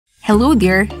Hello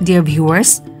there, dear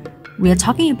viewers. We are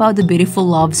talking about the beautiful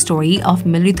love story of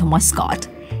Melody Thomas Scott,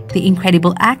 the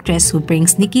incredible actress who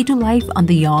brings Nikki to life on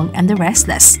The Young and the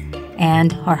Restless,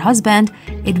 and her husband,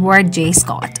 Edward J.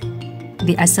 Scott.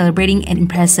 They are celebrating an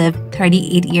impressive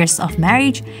 38 years of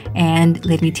marriage, and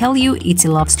let me tell you, it's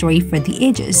a love story for the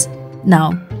ages.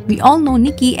 Now, we all know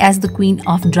Nikki as the queen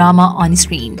of drama on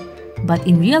screen, but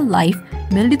in real life,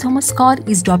 Melody Thomas Scott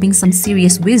is dropping some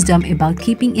serious wisdom about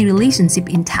keeping a relationship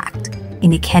intact.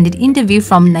 In a candid interview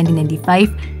from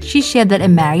 1995, she shared that a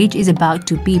marriage is about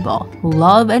two people who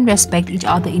love and respect each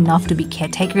other enough to be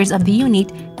caretakers of the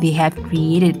unit they have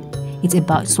created. It's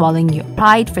about swallowing your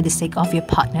pride for the sake of your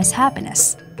partner's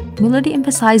happiness. Melody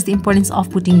emphasized the importance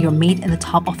of putting your mate at the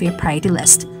top of your priority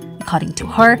list. According to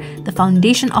her, the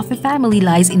foundation of a family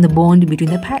lies in the bond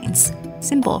between the parents.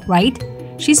 Simple, right?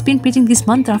 She's been preaching this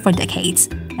mantra for decades,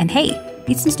 and hey,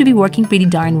 it seems to be working pretty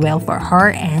darn well for her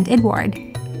and Edward.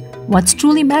 What's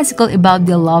truly magical about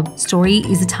their love story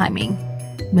is the timing.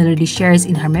 Melody shares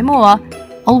in her memoir,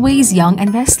 Always Young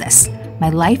and Restless, my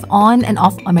life on and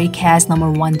off America's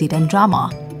 #1 daytime drama.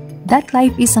 That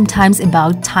life is sometimes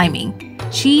about timing.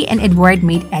 She and Edward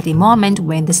met at a moment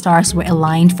when the stars were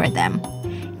aligned for them.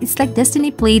 It's like destiny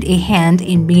played a hand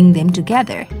in bringing them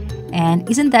together. And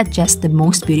isn't that just the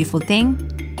most beautiful thing?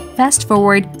 Fast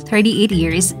forward 38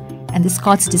 years, and the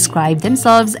Scotts describe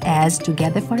themselves as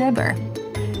together forever.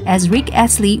 As Rick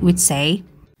Astley would say,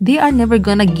 they are never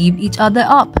gonna give each other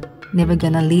up, never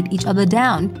gonna let each other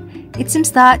down. It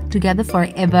seems that together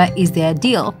forever is their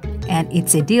deal, and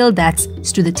it's a deal that's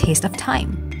stood the test of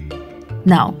time.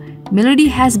 Now, Melody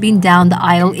has been down the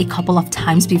aisle a couple of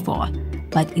times before,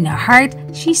 but in her heart,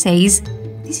 she says,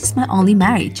 "This is my only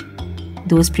marriage."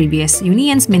 Those previous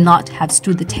unions may not have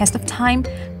stood the test of time,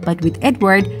 but with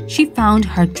Edward, she found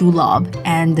her true love,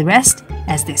 and the rest,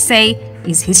 as they say,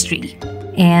 is history.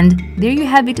 And there you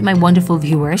have it, my wonderful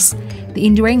viewers, the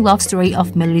enduring love story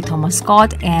of Melody Thomas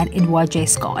Scott and Edward J.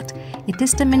 Scott, a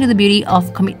testament to the beauty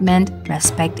of commitment,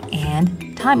 respect, and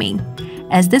timing.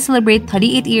 As they celebrate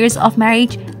 38 years of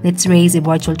marriage, let's raise a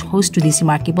virtual toast to this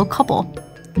remarkable couple.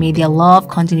 May their love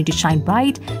continue to shine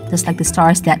bright, just like the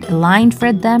stars that aligned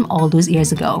for them all those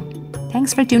years ago.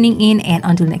 Thanks for tuning in, and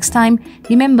until next time,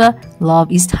 remember,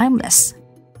 love is timeless.